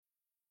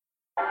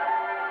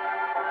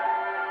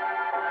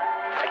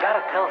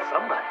gotta tell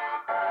somebody.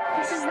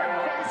 This is the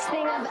best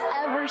thing I've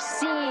ever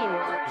seen.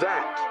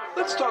 That.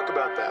 Let's talk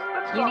about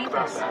that. You need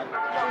this.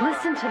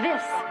 Listen to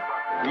this.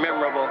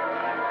 Memorable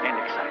and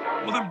exciting.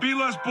 Well, then be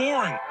less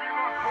boring.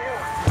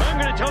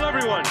 I'm going to tell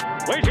everyone.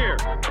 Wait here.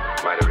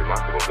 Mighty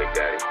remarkable, Big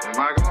Daddy.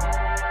 Remarkable?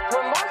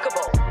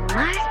 Remarkable.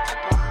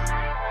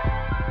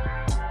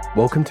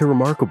 Welcome to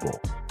Remarkable,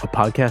 a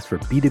podcast for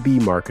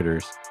B2B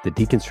marketers that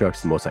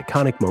deconstructs the most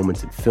iconic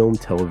moments in film,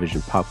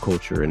 television, pop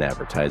culture, and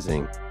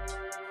advertising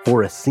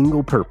for a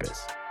single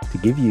purpose, to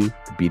give you,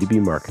 the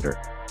B2B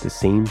marketer, the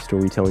same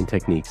storytelling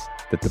techniques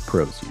that the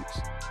pros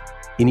use.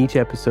 In each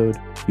episode,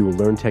 you will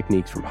learn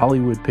techniques from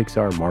Hollywood,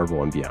 Pixar,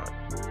 Marvel, and beyond,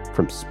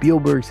 from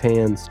Spielberg's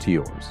hands to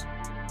yours,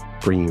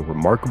 bringing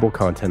remarkable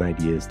content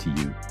ideas to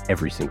you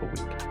every single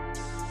week.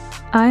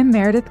 I'm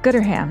Meredith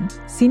Gooderham,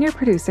 Senior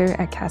Producer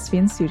at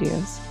Caspian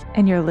Studios,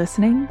 and you're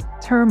listening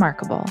to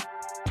Remarkable.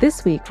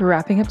 This week, we're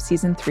wrapping up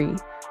Season 3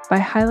 by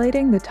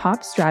highlighting the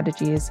top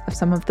strategies of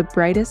some of the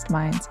brightest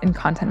minds in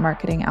content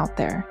marketing out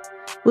there.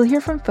 We'll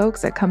hear from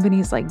folks at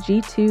companies like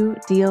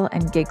G2, Deel,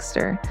 and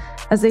Gigster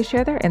as they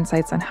share their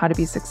insights on how to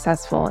be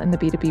successful in the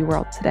B2B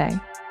world today.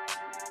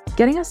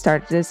 Getting us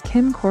started is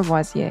Kim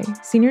Courvoisier,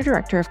 Senior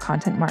Director of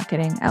Content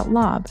Marketing at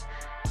Lob,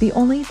 the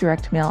only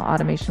direct mail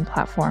automation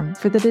platform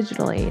for the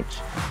digital age.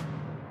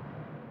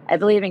 I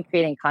believe in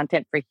creating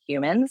content for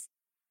humans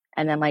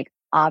and then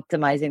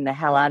optimizing the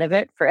hell out of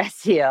it for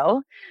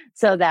SEO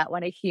so that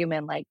when a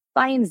human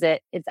finds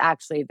it, it's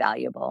actually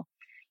valuable.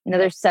 You know,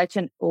 there's such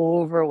an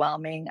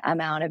overwhelming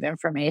amount of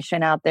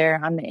information out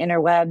there on the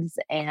interwebs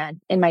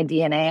and in my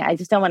DNA. I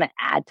just don't want to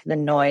add to the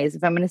noise.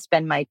 If I'm going to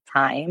spend my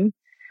time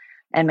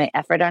and my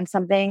effort on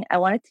something, I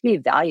want it to be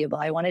valuable.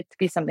 I want it to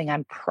be something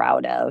I'm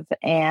proud of.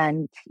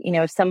 And,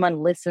 if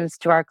someone listens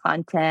to our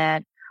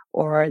content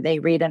or they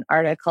read an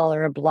article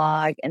or a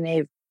blog and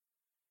they've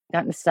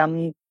gotten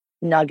some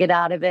nugget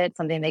out of it,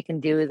 something they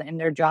can do in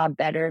their job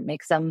better, it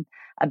makes them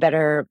a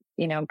better,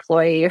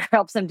 employee or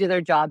helps them do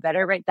their job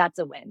better, right? That's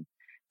a win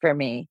for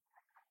me.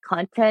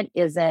 Content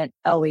isn't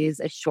always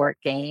a short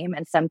game.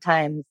 And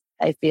sometimes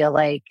I feel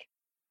like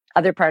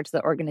other parts of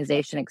the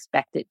organization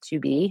expect it to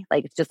be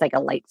it's just like a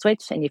light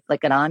switch and you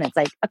flick it on. It's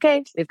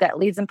okay, we've got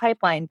leads in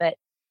pipeline, but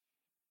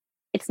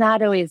it's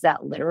not always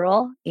that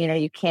literal.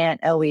 You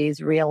can't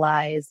always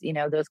realize,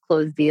 those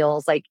closed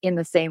deals in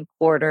the same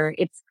quarter.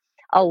 It's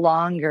a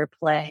longer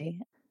play.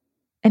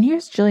 And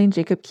here's Gillian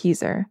Jakob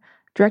Kieser,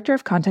 Director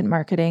of Content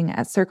Marketing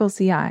at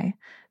CircleCI,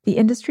 the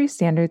industry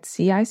standard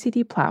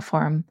CI/CD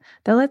platform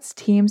that lets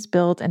teams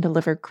build and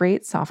deliver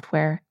great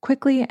software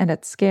quickly and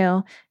at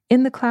scale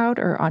in the cloud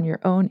or on your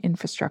own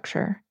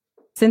infrastructure.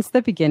 Since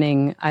the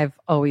beginning, I've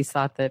always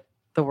thought that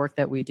the work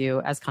that we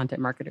do as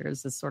content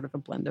marketers is sort of a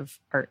blend of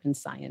art and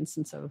science.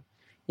 And so,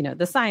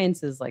 the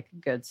science is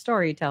good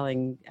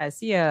storytelling,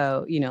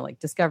 SEO,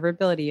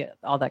 discoverability,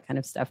 all that kind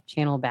of stuff,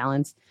 channel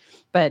balance.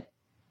 But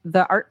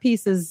the art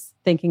piece is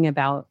thinking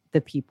about the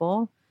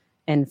people.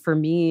 And for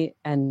me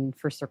and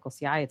for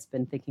CircleCI, it's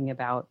been thinking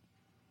about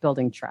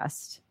building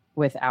trust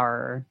with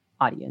our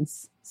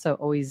audience. So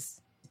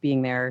always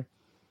being there,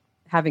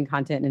 having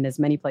content in as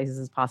many places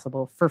as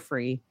possible for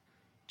free,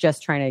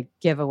 just trying to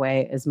give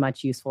away as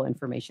much useful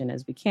information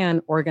as we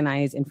can,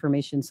 organize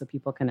information so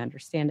people can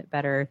understand it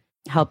better,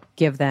 help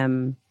give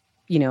them,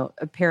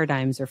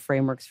 paradigms or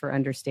frameworks for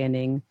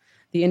understanding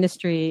the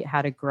industry,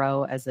 how to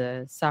grow as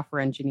a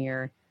software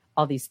engineer,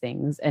 all these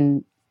things,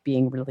 and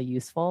being really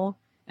useful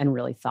and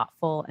really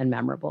thoughtful and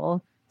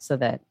memorable so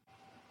that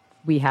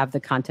we have the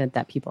content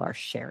that people are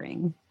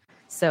sharing.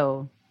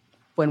 So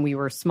when we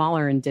were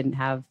smaller and didn't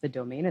have the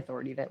domain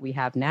authority that we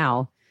have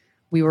now,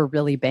 we were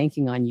really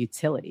banking on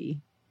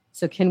utility.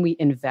 So can we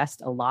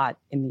invest a lot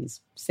in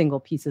these single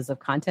pieces of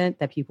content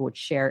that people would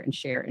share and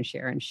share and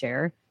share and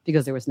share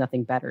because there was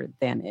nothing better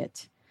than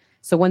it?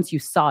 So once you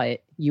saw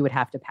it, you would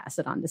have to pass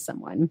it on to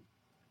someone.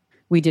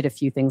 We did a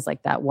few things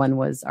like that. One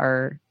was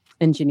our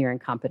engineering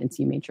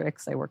competency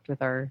matrix. I worked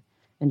with our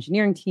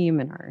engineering team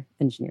and our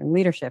engineering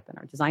leadership and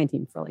our design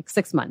team for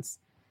 6 months.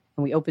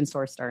 And we open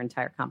sourced our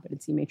entire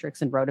competency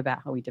matrix and wrote about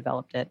how we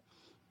developed it.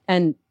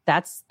 And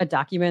that's a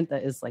document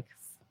that is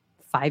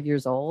 5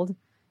 years old.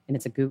 And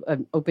it's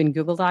an open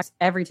Google Docs.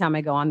 Every time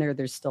I go on there,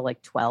 there's still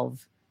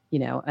 12,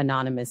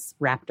 anonymous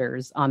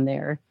raptors on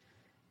there,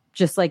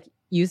 just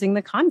using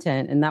the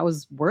content. And that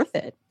was worth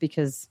it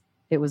because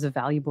it was a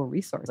valuable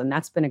resource. And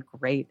that's been a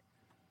great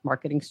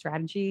marketing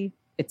strategy.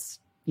 It's,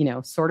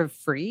 sort of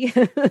free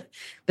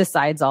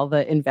besides all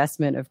the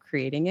investment of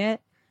creating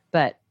it.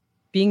 But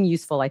being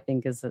useful, I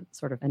think, is a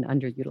sort of an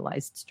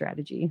underutilized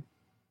strategy.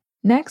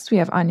 Next, we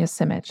have Anja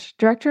Simic,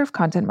 Director of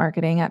Content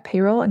Marketing at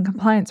payroll and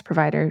compliance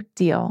provider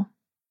Deel.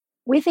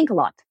 We think a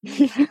lot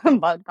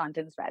about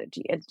content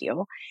strategy at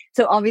Deel.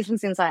 So obviously,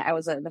 since I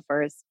was the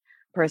first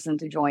person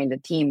to join the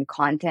team,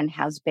 content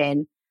has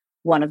been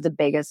one of the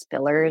biggest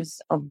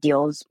pillars of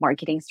Deel's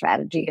marketing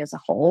strategy as a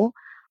whole.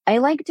 I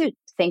like to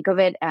think of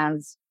it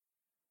as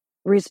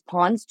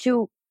response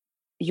to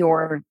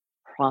your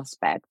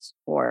prospect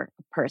or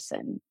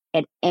person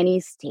at any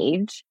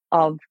stage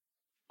of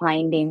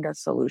finding a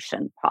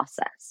solution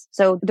process.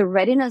 So the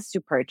readiness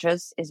to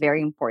purchase is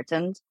very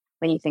important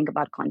when you think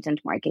about content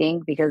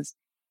marketing, because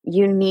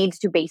you need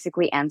to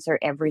basically answer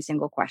every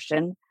single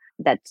question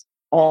that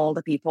all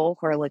the people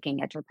who are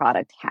looking at your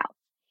product have.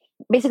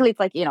 Basically, it's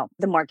like,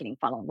 the marketing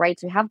funnel, right?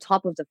 So you have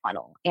top of the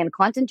funnel, and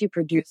content you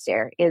produce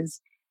there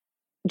is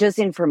just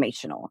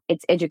informational.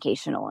 It's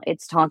educational.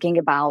 It's talking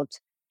about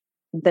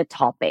the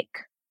topic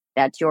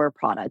that your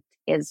product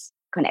is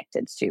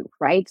connected to,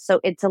 right? So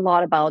it's a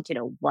lot about,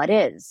 what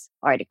is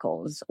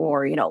articles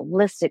or,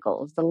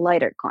 listicles, the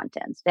lighter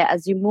content. That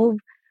as you move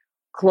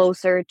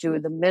closer to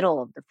the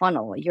middle of the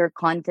funnel, your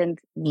content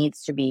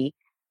needs to be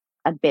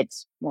a bit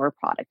more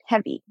product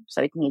heavy.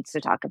 So it needs to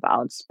talk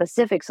about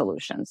specific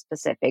solutions,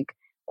 specific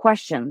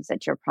questions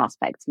that your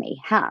prospects may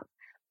have.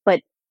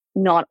 But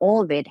not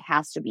all of it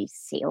has to be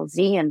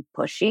salesy and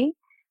pushy,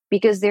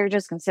 because they're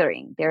just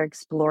considering, they're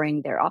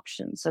exploring their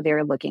options. So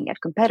they're looking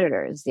at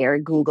competitors,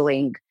 they're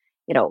Googling,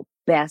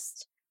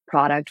 best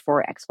product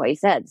for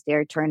XYZ.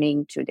 They're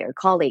turning to their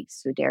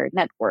colleagues, to their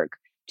network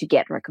to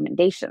get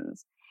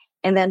recommendations.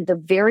 And then the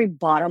very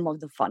bottom of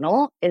the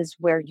funnel is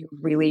where you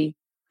really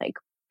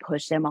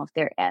push them off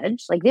their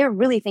edge. They're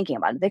really thinking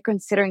about it. They're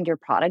considering your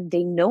product.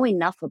 They know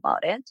enough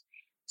about it.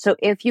 So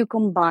if you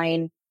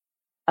combine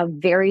a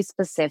very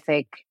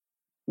specific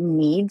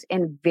need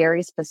and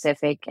very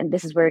specific, and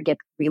this is where it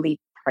gets really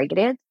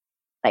targeted,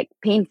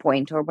 pain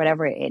point or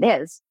whatever it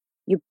is,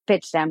 you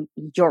pitch them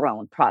your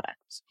own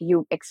product.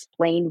 You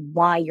explain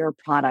why your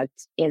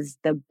product is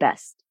the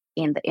best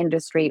in the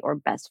industry or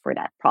best for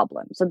that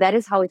problem. So that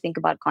is how we think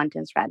about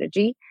content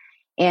strategy.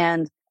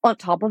 And on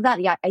top of that,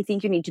 I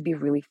think you need to be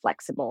really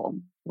flexible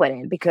with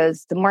it,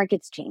 because the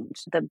markets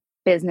change, the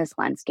business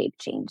landscape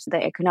change,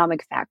 the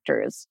economic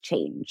factors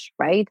change,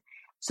 right?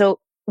 So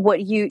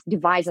what you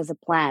devise as a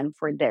plan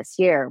for this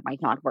year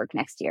might not work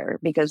next year,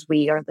 because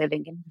we are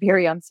living in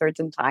very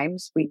uncertain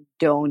times. We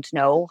don't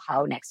know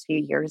how next few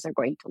years are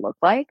going to look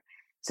like.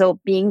 So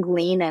being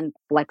lean and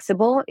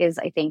flexible is,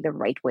 I think, the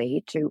right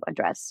way to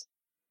address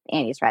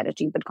any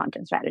strategy, but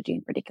content strategy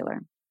in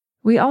particular.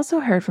 We also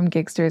heard from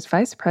Gigster's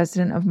Vice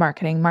President of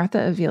Marketing, Martha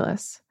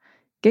Aviles.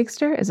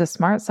 Gigster is a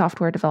smart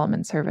software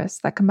development service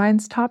that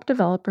combines top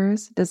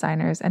developers,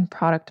 designers, and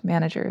product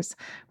managers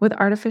with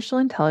artificial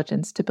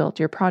intelligence to build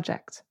your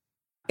project.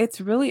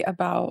 It's really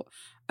about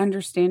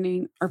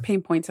understanding our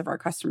pain points of our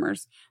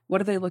customers.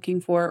 What are they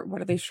looking for?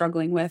 What are they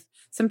struggling with?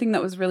 Something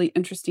that was really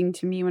interesting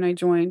to me when I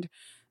joined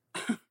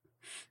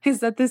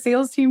is that the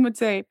sales team would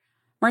say,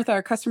 Martha,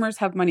 our customers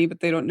have money, but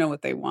they don't know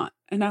what they want.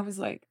 And I was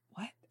like,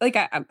 what?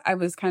 I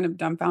was kind of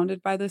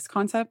dumbfounded by this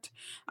concept.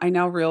 I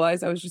now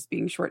realize I was just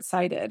being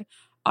short-sighted.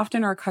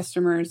 Often our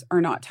customers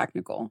are not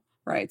technical,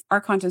 right? Our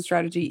content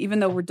strategy, even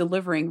though we're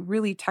delivering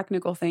really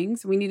technical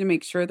things, we need to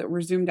make sure that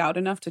we're zoomed out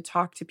enough to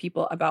talk to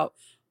people about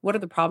what are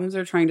the problems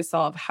they're trying to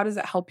solve? How does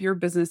it help your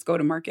business go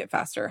to market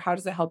faster? How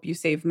does it help you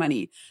save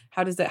money?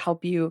 How does it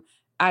help you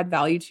add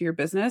value to your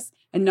business?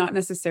 And not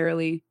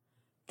necessarily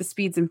the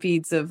speeds and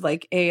feeds of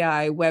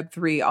AI,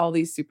 Web3, all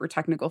these super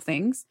technical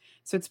things.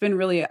 So it's been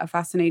really a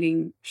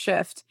fascinating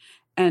shift.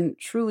 And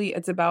truly,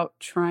 it's about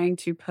trying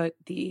to put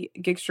the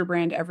Gigster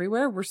brand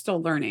everywhere. We're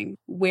still learning.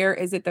 Where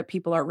is it that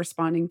people are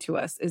responding to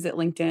us? Is it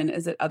LinkedIn?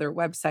 Is it other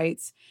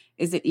websites?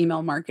 Is it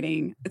email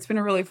marketing? It's been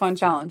a really fun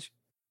challenge.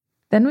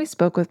 Then we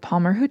spoke with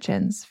Palmer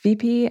Houchins,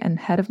 VP and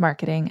Head of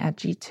Marketing at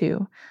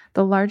G2,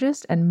 the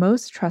largest and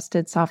most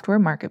trusted software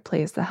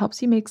marketplace that helps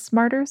you make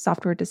smarter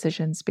software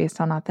decisions based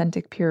on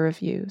authentic peer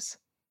reviews.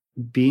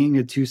 Being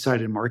a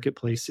two-sided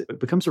marketplace, it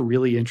becomes a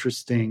really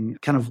interesting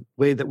kind of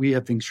way that we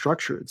have things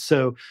structured.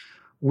 So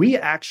we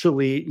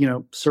actually,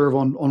 serve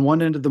on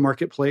one end of the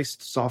marketplace,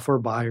 software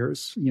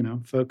buyers,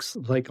 folks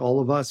like all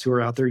of us who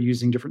are out there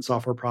using different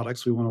software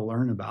products. We want to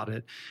learn about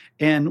it.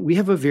 And we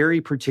have a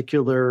very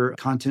particular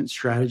content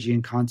strategy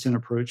and content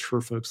approach for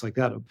folks like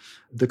that.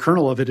 The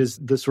kernel of it is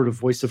the sort of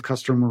voice of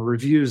customer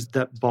reviews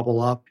that bubble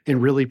up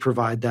and really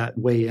provide that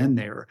way in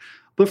there.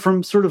 But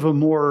from sort of a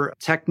more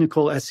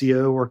technical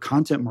SEO or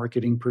content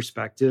marketing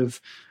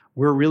perspective,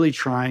 we're really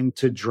trying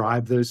to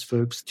drive those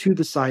folks to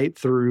the site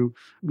through,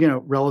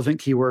 relevant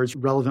keywords,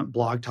 relevant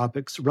blog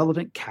topics,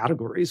 relevant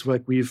categories.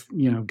 Like we've,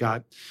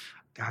 got,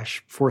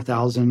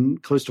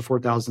 4,000, close to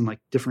 4,000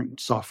 different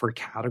software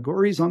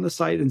categories on the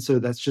site. And so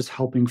that's just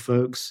helping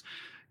folks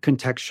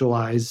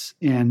contextualize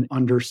and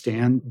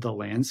understand the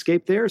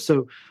landscape there.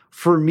 So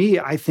for me,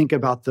 I think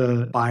about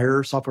the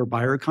software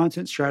buyer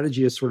content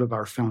strategy as sort of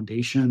our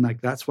foundation.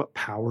 That's what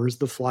powers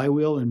the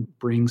flywheel and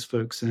brings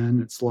folks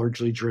in. It's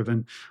largely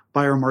driven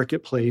by our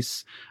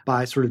marketplace,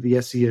 by sort of the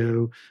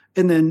SEO,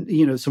 and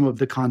then, some of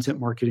the content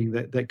marketing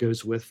that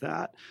goes with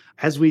that.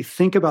 As we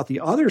think about the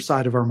other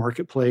side of our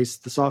marketplace,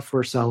 the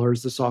software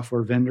sellers, the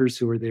software vendors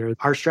who are there,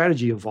 our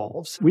strategy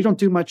evolves. We don't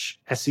do much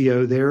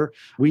SEO there.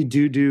 We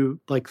do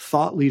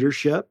thought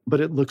leadership, but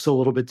it looks a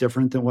little bit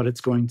different than what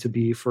it's going to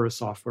be for a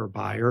software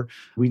buyer.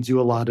 We do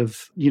a lot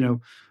of,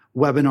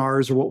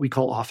 webinars or what we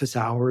call office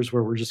hours,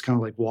 where we're just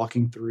kind of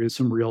walking through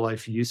some real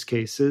life use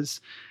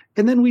cases.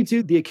 And then we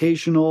do the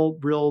occasional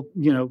real,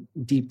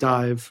 deep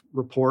dive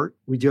report.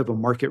 We do have a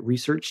market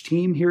research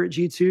team here at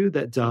G2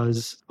 that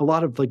does a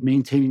lot of like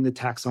maintaining the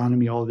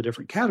taxonomy, all the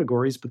different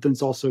categories, but then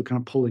it's also kind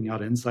of pulling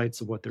out insights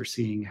of what they're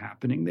seeing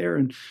happening there.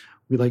 And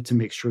we like to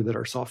make sure that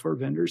our software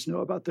vendors know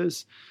about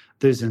those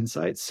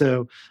insights.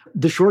 So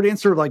the short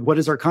answer, like, what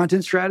is our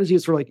content strategy?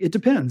 Is it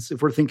depends.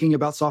 If we're thinking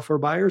about software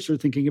buyers or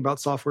thinking about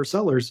software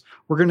sellers,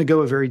 we're going to go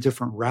a very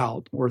different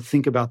route or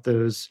think about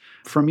those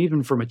from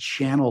a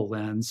channel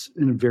lens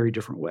in a very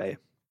different way.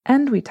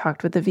 And we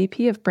talked with the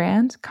VP of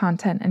Brand,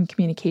 Content, and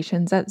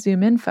Communications at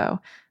ZoomInfo,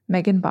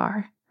 Meghan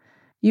Barr.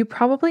 You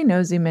probably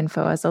know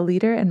ZoomInfo as a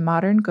leader in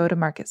modern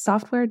go-to-market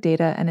software,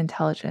 data, and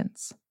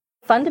intelligence.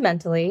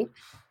 Fundamentally,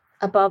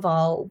 above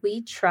all,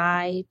 we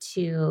try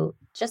to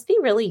just be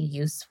really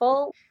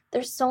useful.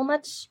 There's so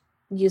much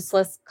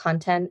useless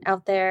content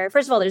out there.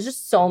 First of all, there's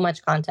just so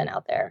much content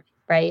out there,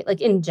 right?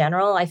 Like in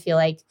general, I feel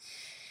like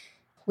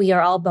we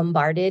are all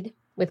bombarded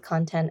with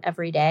content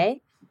every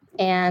day.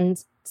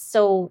 And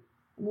so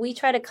we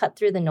try to cut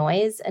through the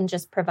noise and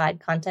just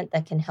provide content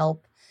that can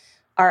help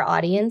our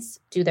audience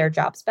do their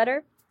jobs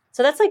better.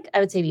 So that's I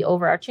would say, the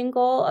overarching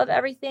goal of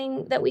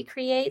everything that we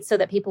create so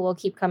that people will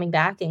keep coming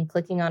back and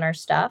clicking on our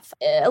stuff.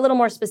 A little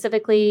more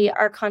specifically,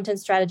 our content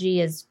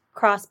strategy is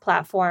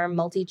cross-platform,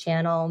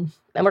 multi-channel,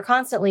 and we're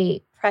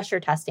constantly pressure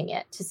testing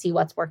it to see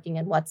what's working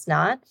and what's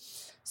not.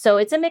 So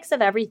it's a mix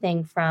of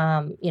everything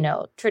from,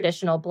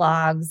 traditional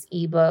blogs,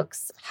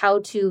 ebooks,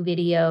 how-to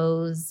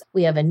videos.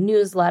 We have a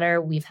newsletter.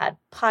 We've had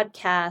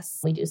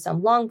podcasts. We do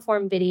some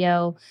long-form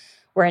video.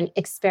 We're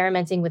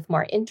experimenting with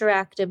more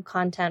interactive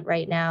content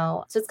right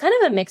now. So it's kind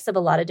of a mix of a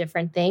lot of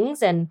different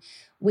things. And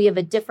we have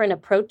a different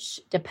approach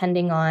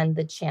depending on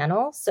the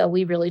channel. So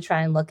we really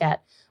try and look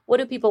at, what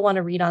do people want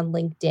to read on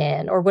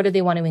LinkedIn? Or what do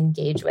they want to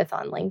engage with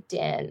on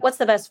LinkedIn? What's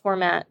the best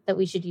format that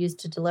we should use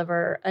to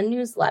deliver a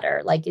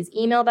newsletter? Like, is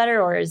email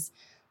better, or is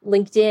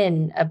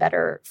LinkedIn a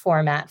better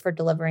format for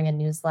delivering a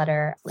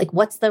newsletter? Like,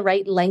 what's the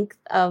right length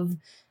of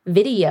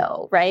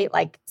video, right?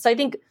 So I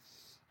think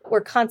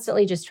we're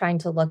constantly just trying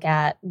to look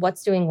at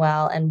what's doing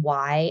well and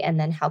why, and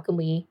then how can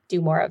we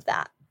do more of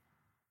that.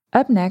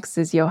 Up next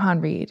is Johann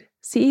Wrede,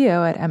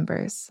 CEO at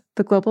Emburse,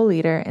 the global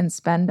leader in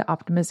spend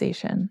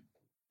optimization.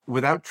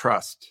 Without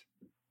trust,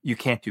 you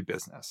can't do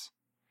business.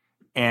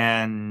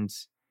 And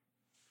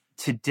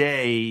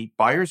today,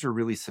 buyers are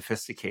really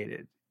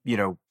sophisticated.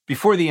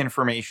 Before the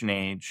information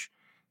age,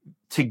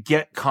 to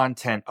get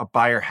content, a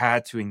buyer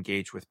had to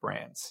engage with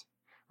brands,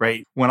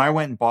 right? When I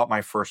went and bought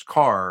my first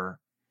car,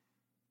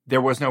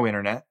 there was no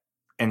internet.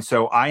 And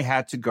so I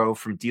had to go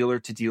from dealer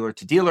to dealer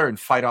to dealer and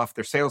fight off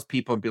their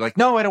salespeople and be like,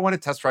 no, I don't want to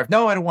test drive.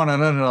 No, I don't want to.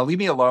 No, leave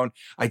me alone.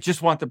 I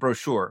just want the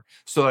brochure.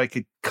 So I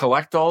could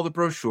collect all the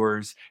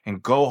brochures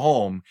and go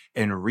home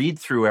and read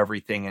through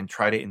everything and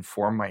try to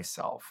inform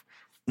myself.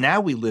 Now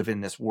we live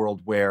in this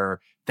world where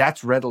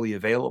that's readily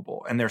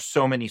available and there's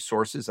so many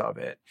sources of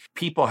it.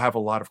 People have a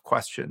lot of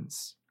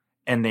questions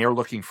and they're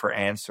looking for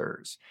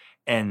answers.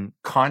 And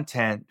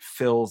content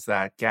fills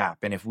that gap.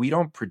 And if we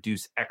don't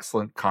produce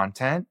excellent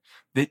content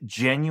that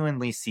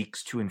genuinely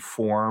seeks to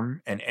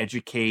inform and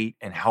educate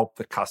and help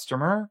the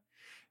customer,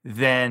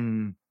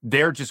 then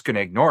they're just going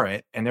to ignore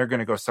it and they're going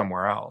to go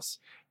somewhere else.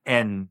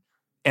 And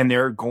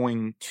they're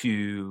going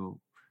to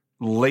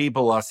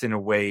label us in a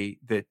way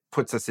that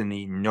puts us in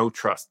the no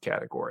trust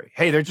category.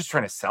 Hey, they're just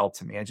trying to sell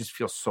to me. I just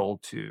feel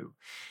sold to.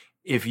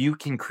 If you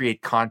can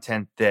create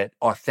content that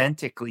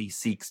authentically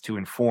seeks to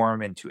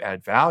inform and to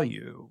add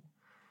value,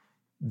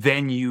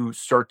 then you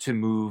start to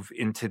move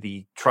into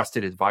the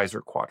trusted advisor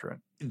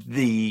quadrant.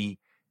 The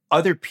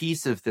other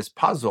piece of this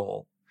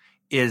puzzle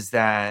is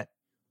that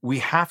we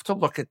have to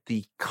look at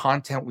the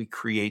content we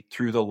create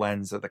through the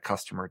lens of the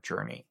customer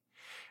journey.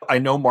 I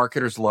know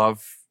marketers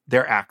love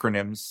their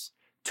acronyms,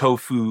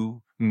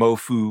 TOFU,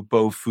 MOFU,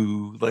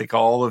 BOFU, like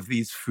all of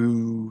these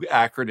FU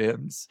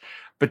acronyms,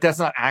 but that's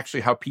not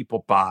actually how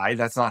people buy.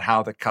 That's not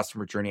how the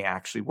customer journey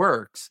actually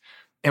works.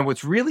 And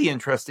what's really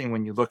interesting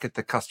when you look at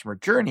the customer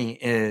journey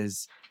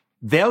is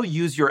they'll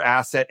use your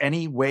asset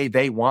any way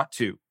they want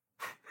to.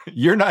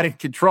 You're not in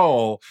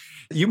control.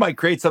 You might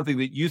create something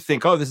that you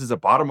think, oh, this is a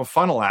bottom of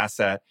funnel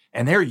asset,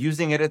 and they're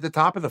using it at the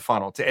top of the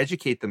funnel to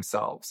educate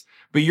themselves.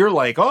 But you're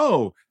like,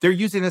 oh, they're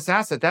using this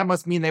asset. That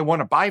must mean they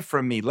want to buy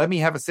from me. Let me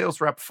have a sales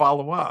rep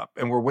follow up.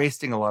 And we're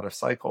wasting a lot of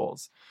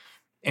cycles.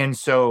 And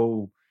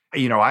so,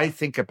 I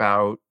think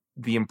about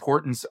the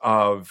importance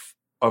of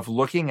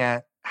looking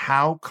at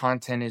how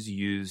content is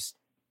used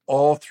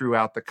all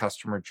throughout the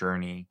customer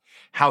journey,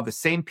 how the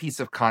same piece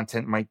of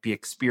content might be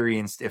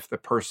experienced if the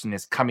person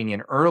is coming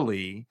in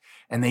early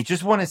and they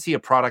just want to see a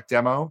product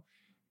demo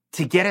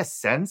to get a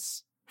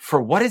sense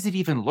for what does it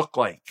even look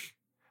like?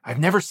 I've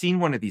never seen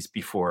one of these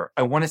before.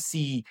 I want to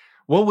see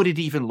what would it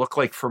even look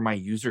like for my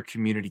user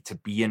community to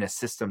be in a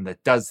system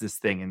that does this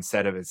thing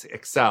instead of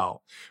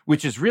Excel,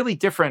 which is really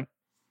different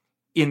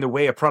in the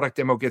way a product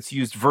demo gets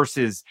used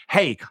versus,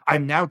 hey,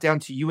 I'm now down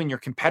to you and your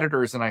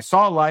competitors and I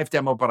saw a live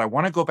demo, but I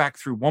want to go back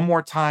through one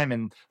more time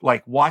and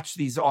watch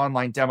these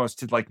online demos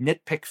to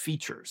nitpick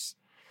features,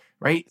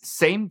 right?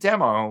 Same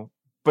demo,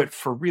 but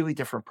for really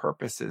different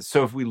purposes.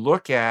 So if we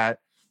look at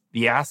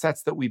the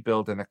assets that we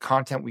build and the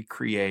content we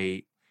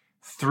create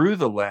through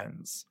the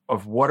lens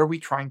of what are we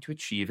trying to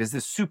achieve? Is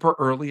this super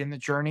early in the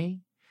journey?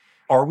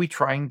 Are we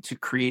trying to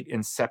create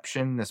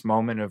inception, this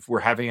moment of we're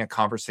having a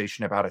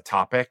conversation about a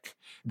topic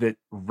that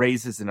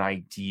raises an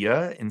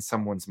idea in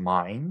someone's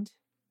mind?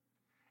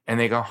 And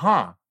they go,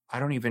 I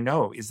don't even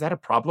know. Is that a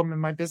problem in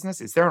my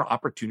business? Is there an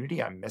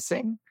opportunity I'm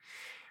missing?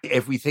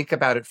 If we think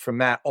about it from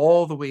that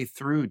all the way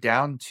through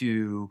down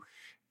to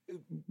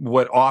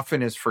what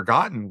often is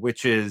forgotten,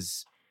 which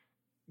is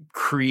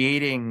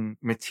creating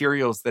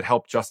materials that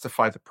help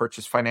justify the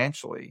purchase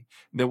financially,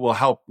 that will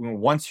help,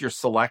 once you're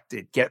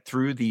selected, get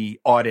through the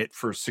audit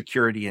for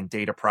security and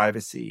data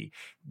privacy,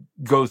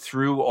 go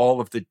through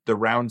all of the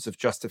rounds of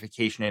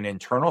justification and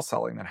internal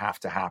selling that have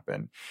to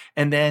happen,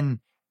 and then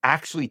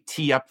actually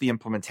tee up the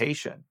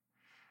implementation.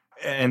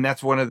 And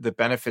that's one of the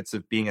benefits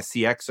of being a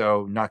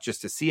CXO, not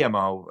just a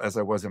CMO, as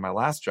I was in my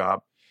last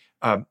job.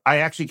 I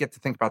actually get to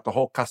think about the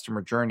whole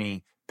customer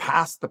journey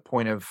past the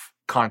point of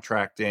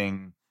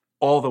contracting,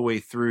 all the way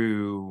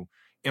through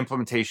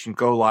implementation,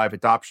 go live,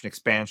 adoption,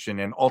 expansion,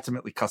 and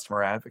ultimately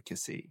customer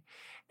advocacy.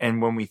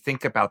 And when we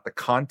think about the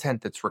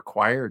content that's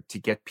required to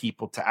get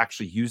people to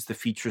actually use the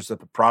features of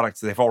the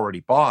products they've already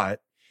bought,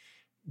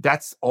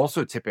 that's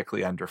also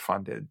typically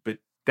underfunded. But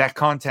that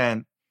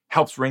content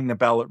helps ring the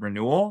bell at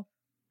renewal,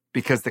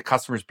 because the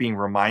customer's being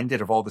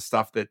reminded of all the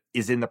stuff that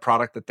is in the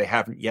product that they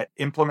haven't yet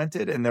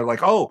implemented. And they're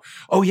like, oh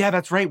yeah,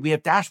 that's right. We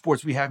have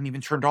dashboards we haven't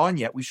even turned on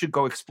yet. We should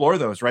go explore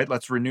those, right?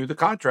 Let's renew the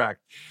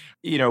contract.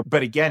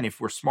 But again, if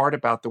we're smart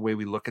about the way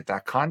we look at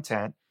that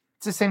content,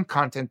 it's the same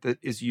content that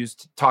is used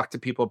to talk to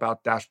people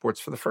about dashboards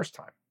for the first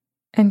time.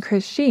 And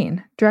Chris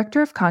Sheen,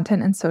 Director of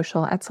Content and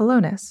Social at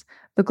Celonis,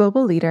 the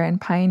global leader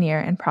and pioneer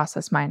in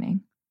process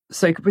mining.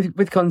 So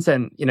with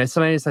content,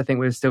 Celonis, I think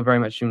we're still very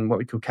much in what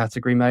we call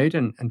category mode.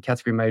 And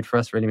category mode for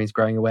us really means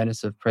growing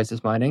awareness of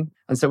process mining.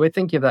 And so we're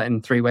thinking of that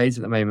in three ways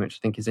at the moment, which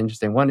I think is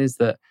interesting. One is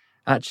that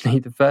actually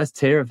the first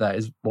tier of that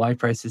is why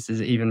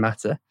processes even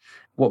matter.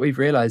 What we've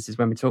realized is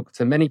when we talk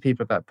to many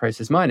people about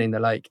process mining,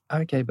 they're like,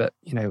 okay, but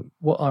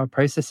what are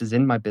processes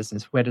in my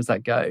business? Where does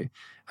that go?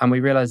 And we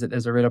realize that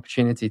there's a real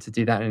opportunity to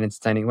do that in an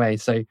entertaining way.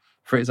 So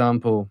for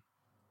example,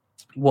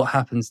 what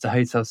happens to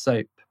hotel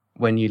soap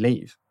when you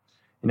leave?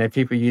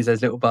 People use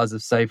those little bars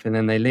of soap and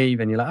then they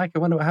leave and you're like, I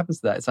wonder what happens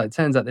to that. It's like, it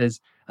turns out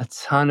there's a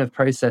ton of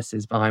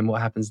processes behind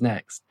what happens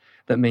next.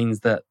 That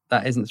means that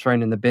isn't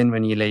thrown in the bin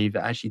when you leave.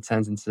 It actually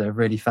turns into a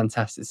really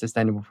fantastic,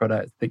 sustainable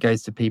product that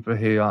goes to people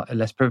who are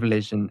less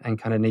privileged and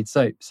kind of need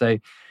soap. So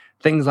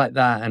things like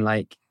that. And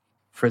like,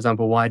 for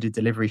example, why do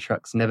delivery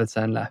trucks never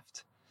turn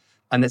left?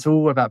 And it's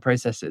all about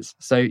processes.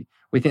 So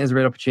we think there's a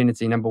real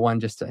opportunity, number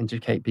one, just to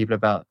educate people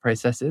about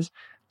processes.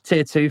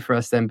 Tier 2 for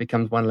us then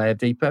becomes one layer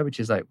deeper, which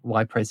is like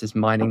why process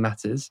mining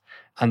matters,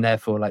 and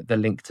therefore like the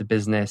link to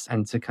business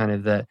and to kind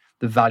of the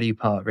value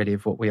part really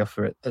of what we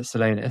offer at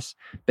Celonis.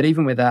 But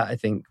even with that, I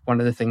think one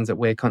of the things that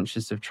we're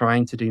conscious of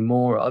trying to do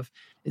more of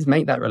is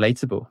make that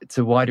relatable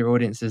to wider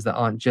audiences that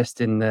aren't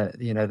just in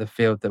the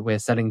field that we're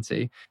selling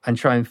to, and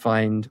try and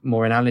find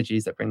more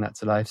analogies that bring that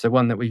to life. So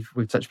one that we've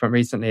touched upon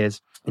recently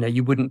is,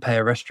 you wouldn't pay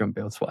a restaurant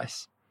bill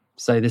twice.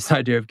 So this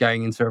idea of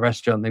going into a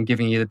restaurant, them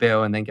giving you the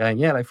bill and then going,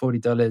 yeah, like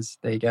 $40,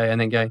 there you go. And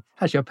then going,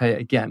 actually, I'll pay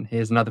it again.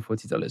 Here's another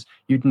 $40.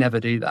 You'd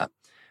never do that.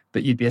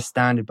 But you'd be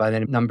astounded by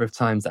the number of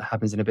times that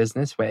happens in a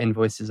business where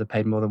invoices are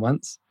paid more than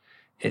once.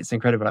 It's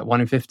incredible. Like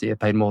 1 in 50 are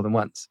paid more than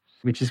once,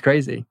 which is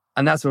crazy.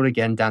 And that's all,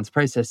 again, down to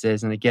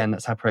processes. And again,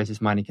 that's how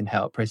process mining can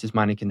help. Process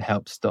mining can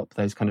help stop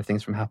those kind of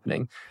things from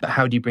happening. But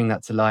how do you bring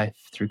that to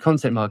life through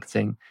content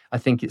marketing? I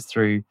think it's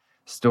through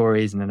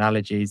stories and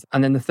analogies.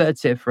 And then the third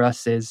tier for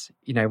us is,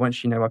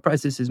 once you know why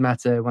processes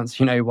matter, once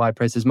you know why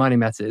process mining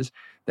matters,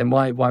 then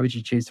why would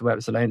you choose to work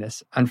with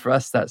Celonis? And for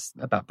us, that's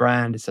about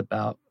brand, it's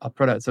about our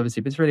products,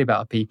 obviously, but it's really about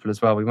our people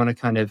as well. We want to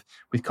kind of,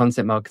 with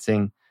content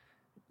marketing,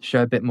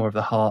 show a bit more of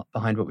the heart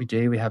behind what we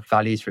do. We have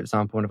values, for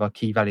example, one of our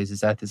key values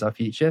is Earth is our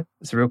future.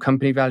 It's a real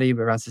company value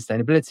around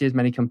sustainability, as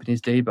many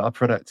companies do, but our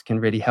product can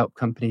really help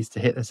companies to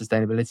hit their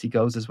sustainability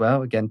goals as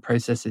well. Again,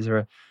 processes are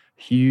a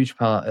huge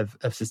part of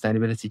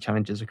sustainability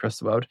challenges across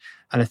the world.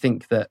 And I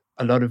think that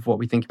a lot of what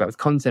we think about with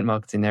content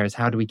marketing there is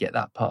how do we get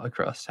that part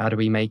across? How do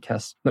we make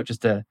us not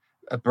just a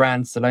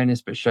brand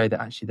Celonis, but show that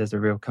actually there's a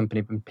real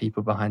company and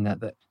people behind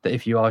that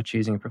if you are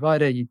choosing a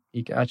provider, you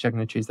go, actually, I'm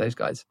going to choose those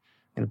guys.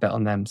 I'm going to bet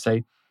on them.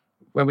 So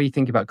when we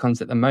think about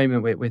content at the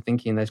moment, we're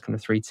thinking in those kind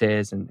of three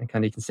tiers, and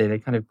kind of you can see they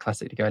kind of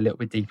classically go a little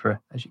bit deeper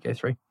as you go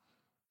through.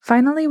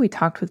 Finally, we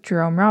talked with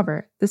Jérôme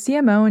Robert, the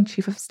CMO and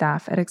Chief of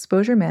Staff at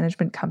exposure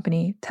management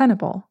company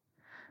Tenable.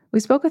 We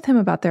spoke with him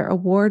about their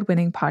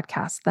award-winning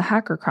podcast, The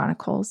Hacker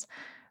Chronicles,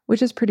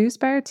 which is produced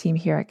by our team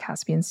here at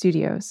Caspian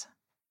Studios.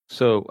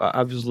 So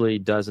obviously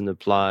it doesn't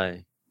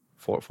apply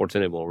for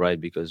Tenable, right?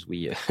 Because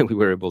we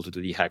were able to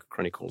do the Hacker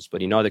Chronicles,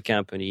 but in other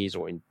companies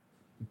or in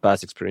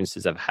past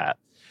experiences I've had,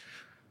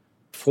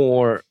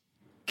 for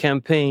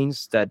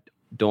campaigns that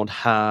don't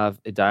have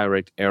a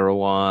direct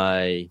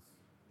ROI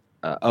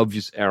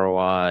obvious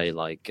ROI,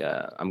 like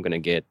I'm going to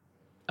get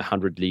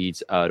 100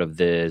 leads out of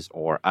this,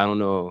 or I don't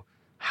know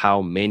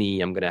how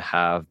many I'm going to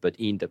have, but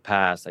in the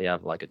past, I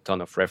have like a ton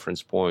of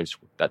reference points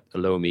that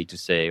allow me to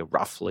say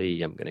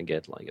roughly I'm going to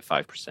get like a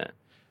 5%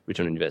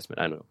 return on investment.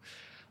 I don't know.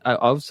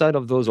 Outside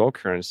of those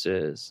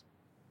occurrences,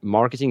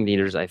 marketing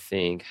leaders, I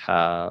think,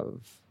 have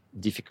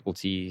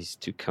difficulties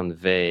to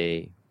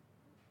convey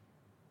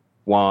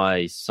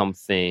why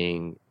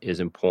something is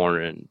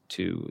important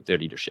to their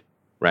leadership,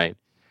 right?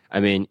 I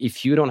mean,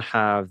 if you don't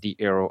have the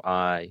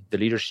ROI, the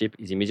leadership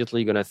is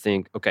immediately going to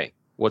think, okay,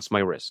 what's my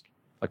risk?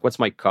 Like, what's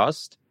my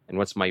cost and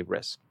what's my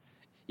risk?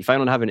 If I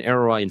don't have an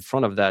ROI in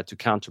front of that to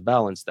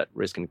counterbalance that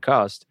risk and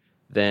cost,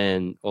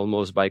 then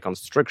almost by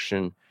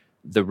construction,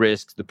 the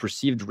risk, the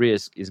perceived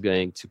risk is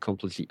going to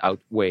completely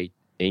outweigh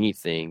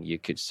anything you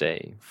could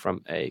say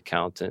from a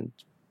content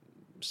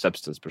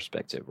substance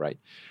perspective, right?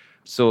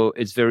 So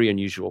it's very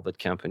unusual that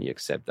company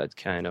accept that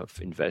kind of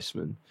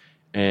investment.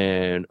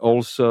 And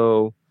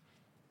also,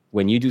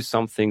 when you do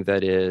something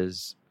that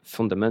is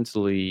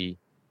fundamentally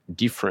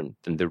different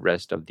than the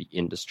rest of the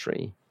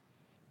industry,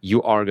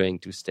 you are going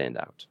to stand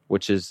out,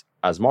 which is,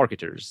 as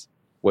marketers,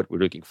 what we're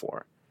looking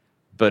for.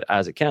 But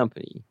as a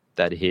company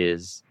that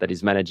is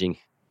managing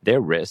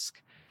their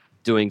risk,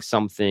 doing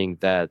something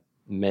that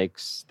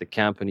makes the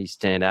company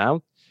stand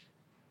out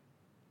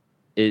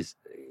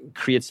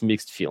creates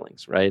mixed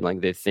feelings, right?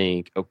 Like they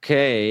think,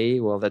 okay,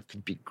 well, that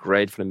could be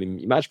great from an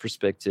image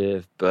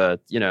perspective,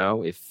 but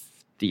if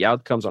the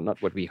outcomes are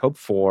not what we hope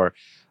for,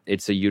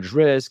 it's a huge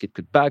risk. It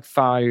could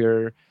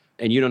backfire,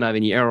 and you don't have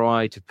any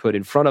ROI to put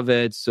in front of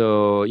it.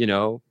 So,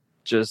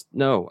 just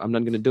no, I'm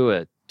not going to do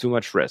it. Too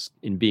much risk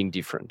in being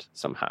different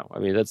somehow. I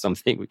mean, that's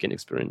something we can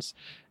experience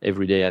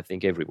every day, I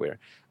think, everywhere.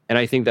 And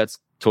I think that's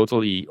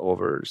totally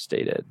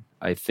overstated.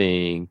 I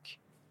think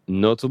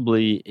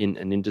notably in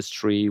an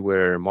industry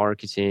where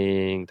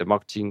marketing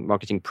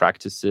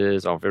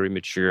practices are very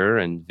mature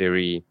and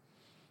very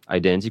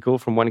identical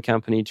from one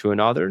company to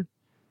another,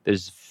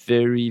 there's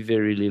very,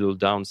 very little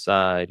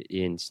downside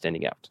in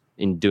standing out,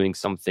 in doing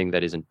something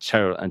that is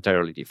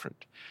entirely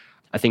different.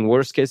 I think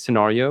worst case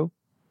scenario,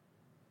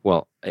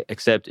 well,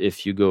 except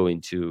if you go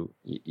into,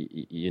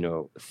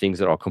 things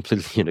that are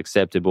completely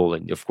unacceptable.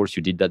 And of course,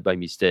 you did that by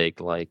mistake,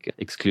 like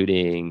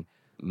excluding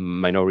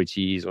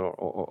minorities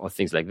or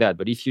things like that.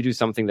 But if you do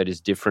something that is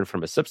different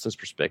from a substance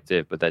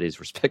perspective, but that is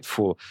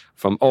respectful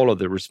from all of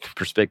the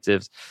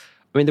perspectives,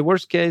 I mean, the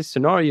worst case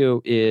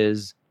scenario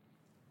is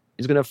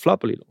it's going to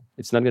flop a little.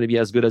 It's not going to be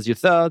as good as you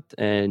thought,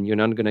 and you're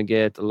not going to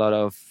get a lot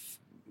of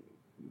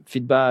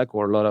feedback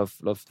or a lot of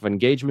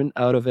engagement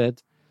out of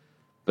it.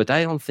 But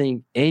I don't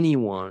think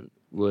anyone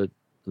would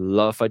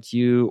laugh at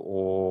you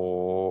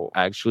or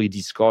actually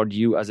discard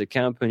you as a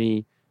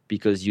company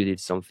because you did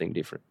something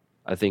different.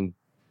 I think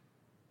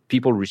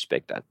people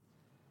respect that,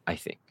 I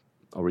think.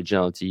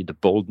 Originality, the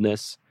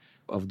boldness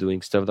of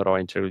doing stuff that are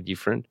entirely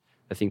different.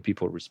 I think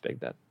people respect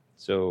that.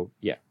 So,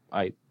 yeah,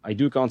 I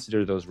do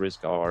consider those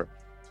risks are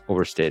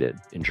overstated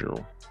in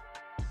general.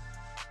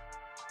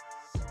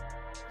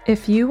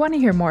 If you want to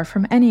hear more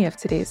from any of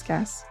today's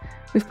guests,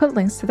 we've put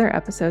links to their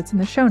episodes in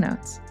the show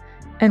notes.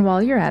 And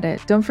while you're at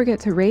it, don't forget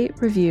to rate,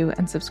 review,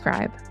 and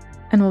subscribe.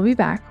 And we'll be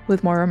back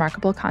with more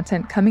remarkable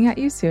content coming at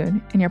you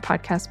soon in your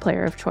podcast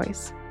player of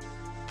choice.